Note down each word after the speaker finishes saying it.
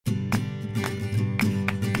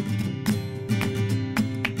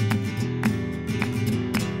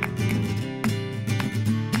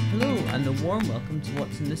warm welcome to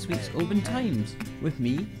what's in this week's Oban Times, with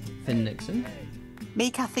me, Finn Nixon.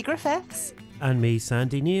 Me, Kathy Griffiths. And me,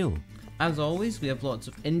 Sandy Neal. As always, we have lots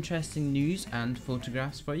of interesting news and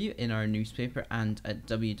photographs for you in our newspaper and at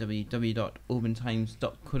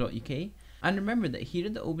www.obantimes.co.uk. And remember that here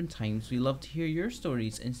at the Oban Times, we love to hear your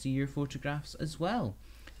stories and see your photographs as well.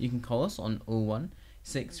 You can call us on 01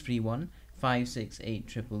 631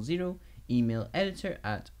 568 000, email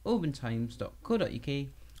editor@obantimes.co.uk,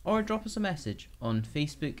 or drop us a message on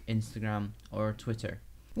Facebook, Instagram or Twitter.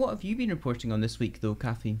 What have you been reporting on this week though,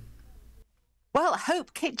 Kathy? Well,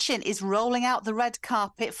 Hope Kitchen is rolling out the red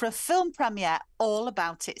carpet for a film premiere all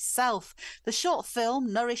about itself. The short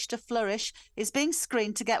film, Nourish to Flourish, is being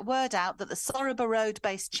screened to get word out that the Sorraba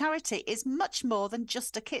Road-based charity is much more than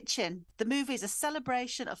just a kitchen. The movie is a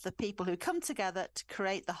celebration of the people who come together to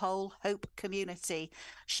create the whole Hope community.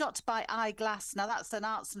 Shot by Eyeglass, now that's an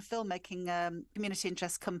arts and filmmaking community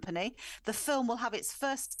interest company. The film will have its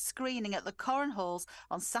first screening at the Corran Halls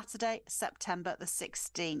on Saturday, September the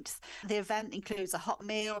 16th. The event includes a hot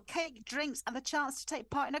meal, cake, drinks, and the chance to take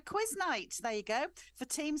part in a quiz night. There you go. For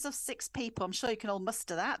teams of 6 people, I'm sure you can all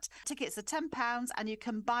muster that. Tickets are £10 and you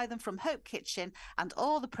can buy them from Hope Kitchen, and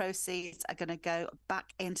all the proceeds are going to go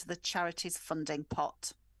back into the charity's funding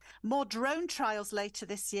pot. More drone trials later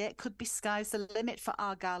this year. It could be sky's the limit for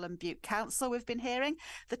Argyll and Bute Council, we've been hearing.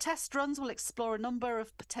 The test runs will explore a number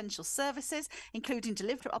of potential services, including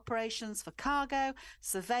delivery operations for cargo,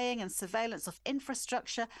 surveying and surveillance of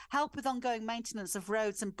infrastructure, help with ongoing maintenance of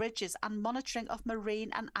roads and bridges, and monitoring of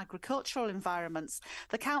marine and agricultural environments.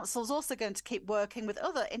 The council's also going to keep working with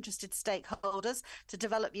other interested stakeholders to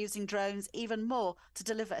develop using drones even more to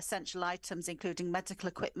deliver essential items, including medical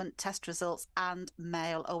equipment, test results and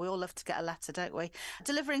mail. Oh, we all love to get a letter, don't we?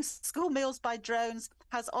 Delivering school meals by drones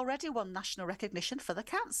has already won national recognition for the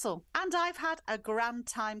council. And I've had a grand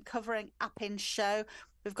time covering Appin Show.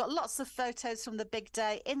 We've got lots of photos from the big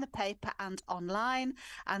day in the paper and online,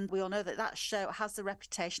 and we all know that that show has the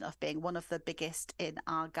reputation of being one of the biggest in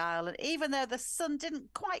Argyll. And even though the sun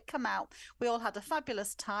didn't quite come out, we all had a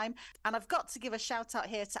fabulous time. And I've got to give a shout out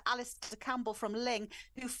here to Alistair Campbell from Luing,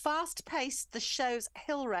 who fast-paced the show's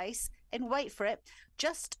hill race in, wait for it,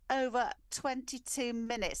 just over 22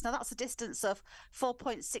 minutes. Now that's a distance of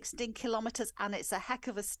 4.16 kilometres and it's a heck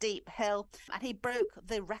of a steep hill. And he broke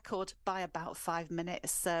the record by about 5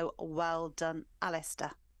 minutes. So well done,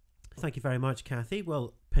 Alistair. Thank you very much, Kathy.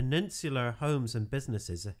 Well, peninsular homes and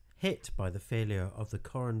businesses hit by the failure of the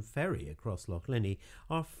Corran Ferry across Loch Linnhe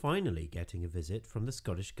are finally getting a visit from the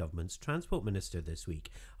Scottish Government's Transport Minister this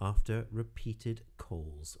week after repeated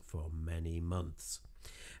calls for many months.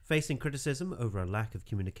 Facing criticism over a lack of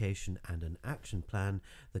communication and an action plan,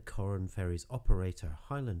 the Corran Ferry's operator,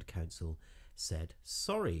 Highland Council, said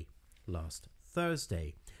sorry last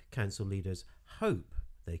Thursday. Council leaders hope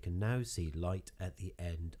they can now see light at the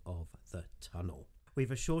end of the tunnel. We've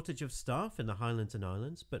a shortage of staff in the Highlands and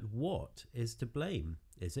Islands, but what is to blame?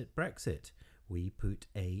 Is it Brexit? We put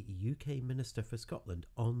a UK Minister for Scotland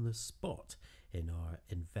on the spot in our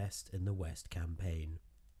Invest in the West campaign.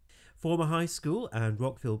 Former high school and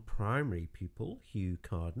Rockville primary pupil Hugh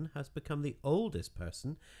Carden has become the oldest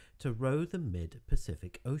person to row the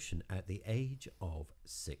mid-Pacific Ocean at the age of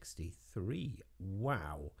 63.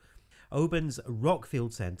 Wow. Oban's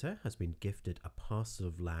Rockfield Centre has been gifted a parcel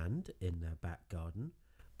of land in their back garden.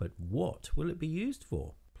 But what will it be used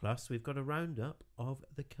for? Plus, we've got a roundup of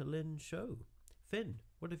the Corran Show. Finn,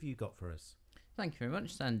 what have you got for us? Thank you very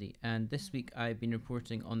much, Sandy. And this week I've been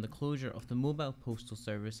reporting on the closure of the mobile postal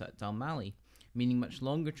service at Dalmally, meaning much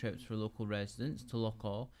longer trips for local residents to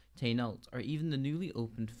Lochaw, Tainault, or even the newly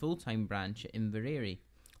opened full-time branch at Inverary,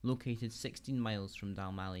 located 16 miles from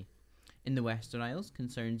Dalmally. In the Western Isles,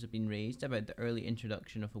 concerns have been raised about the early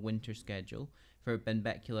introduction of a winter schedule for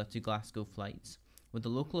Benbecula to Glasgow flights, with the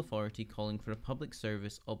local authority calling for a public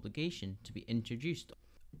service obligation to be introduced.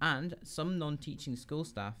 And some non-teaching school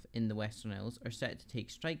staff in the Western Isles are set to take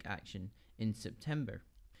strike action in September.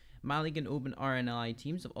 Mallig and Oban RNLI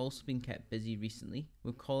teams have also been kept busy recently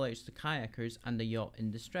with call-outs to kayakers and a yacht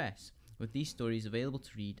in distress, with these stories available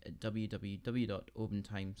to read at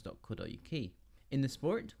www.obantimes.co.uk. In the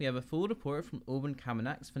sport, we have a full report from Oban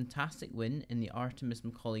Camanach's fantastic win in the Artemis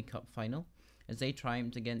Macaulay Cup final, as they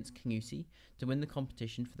triumphed against Kingussie to win the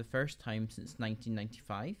competition for the first time since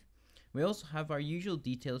 1995. We also have our usual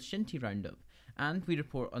detailed shinty roundup, and we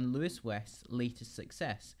report on Lewis West's latest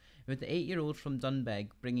success, with the 8-year-old from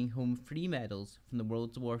Dunbeg bringing home 3 medals from the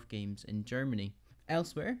World Dwarf Games in Germany.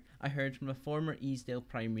 Elsewhere, I heard from a former Easdale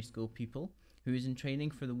primary school pupil who is in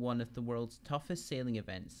training for one of the world's toughest sailing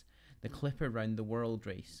events, the Clipper Round the World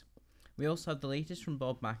race. We also have the latest from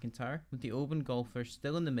Bob McIntyre, with the Oban golfers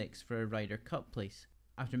still in the mix for a Ryder Cup place,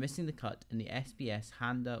 after missing the cut in the SBS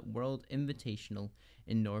Handa World Invitational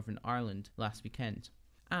in Northern Ireland last weekend.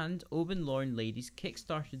 And Oban Lorne ladies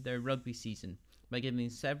kick-started their rugby season by giving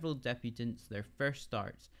several debutants their first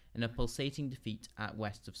starts in a pulsating defeat at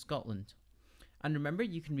West of Scotland. And remember,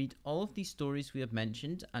 you can read all of these stories we have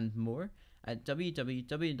mentioned and more at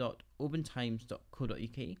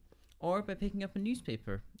www.obantimes.co.uk or by picking up a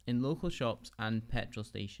newspaper in local shops and petrol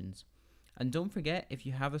stations. And don't forget, if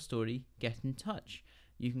you have a story, get in touch.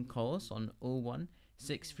 You can call us on 01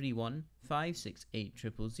 631 568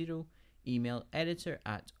 000, email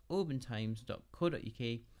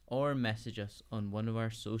editor@obantimes.co.uk, or message us on one of our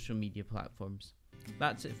social media platforms.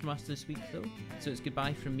 That's it from us this week, though. So it's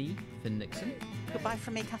goodbye from me, Finn Nixon. Goodbye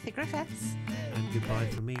from me, Kathy Griffiths. And goodbye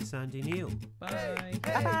from me, Sandy Neal. Bye.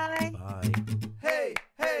 Bye-bye.